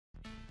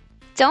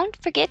don't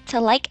forget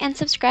to like and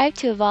subscribe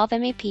to Evolve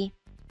MAP.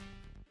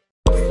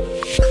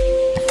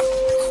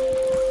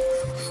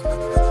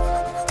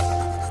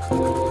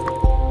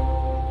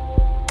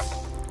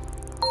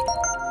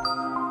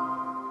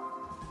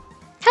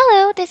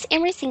 Hello, this is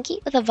Amory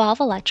Sinke with Evolve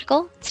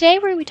Electrical. Today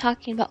we're going to be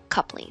talking about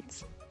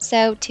couplings.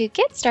 So to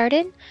get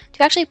started,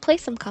 to actually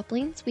place some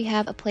couplings, we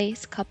have a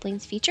Place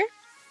Couplings feature.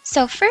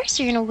 So first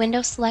you're going to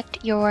window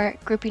select your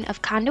grouping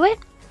of conduit,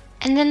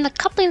 and then the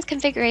couplings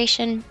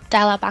configuration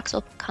dialog box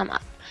will come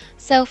up.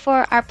 So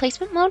for our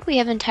placement mode, we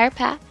have entire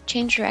path,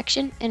 change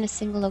direction, in a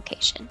single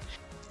location.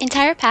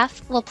 Entire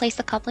path will place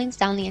the couplings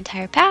down the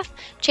entire path.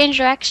 Change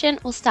direction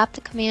will stop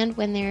the command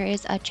when there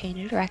is a change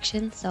of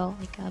direction, so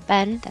like a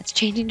bend that's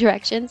changing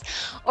directions,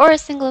 or a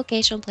single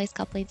location will place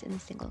couplings in a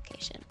single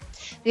location.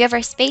 We have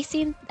our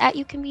spacing that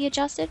you can be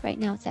adjusted. Right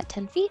now it's at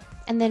 10 feet,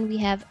 and then we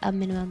have a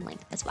minimum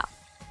length as well.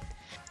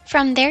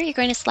 From there, you're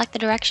going to select the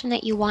direction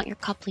that you want your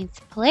couplings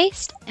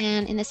placed,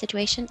 and in this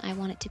situation, I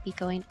want it to be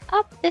going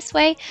up this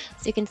way.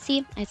 So you can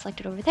see I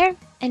selected over there,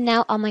 and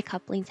now all my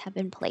couplings have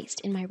been placed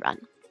in my run.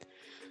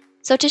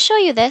 So to show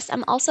you this,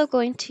 I'm also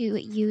going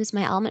to use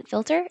my element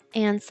filter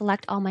and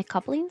select all my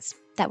couplings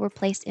that were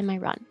placed in my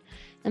run.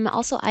 I'm going to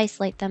also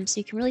isolate them so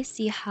you can really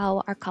see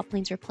how our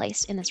couplings were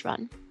placed in this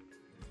run.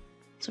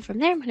 So from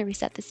there, I'm going to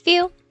reset this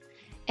view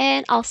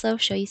and also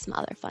show you some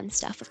other fun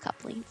stuff with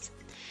couplings.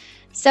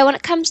 So when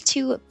it comes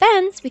to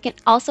bends, we can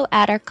also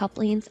add our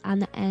couplings on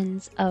the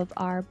ends of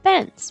our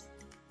bends.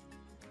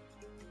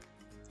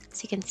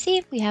 So you can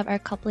see we have our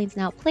couplings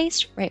now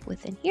placed right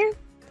within here.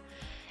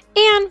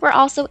 And we're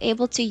also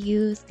able to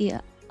use the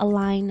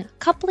align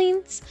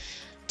couplings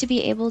to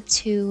be able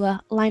to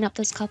line up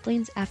those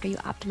couplings after you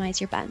optimize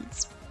your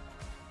bends.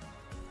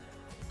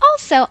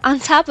 Also, on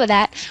top of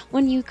that,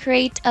 when you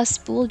create a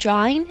spool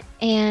drawing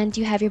and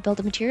you have your build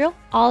of material,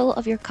 all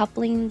of your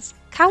couplings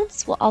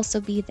counts will also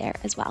be there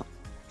as well.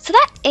 So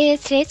that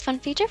is today's Fun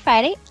Feature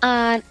Friday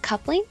on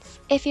couplings.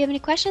 If you have any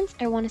questions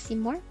or want to see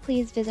more,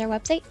 please visit our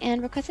website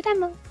and request a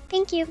demo.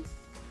 Thank you.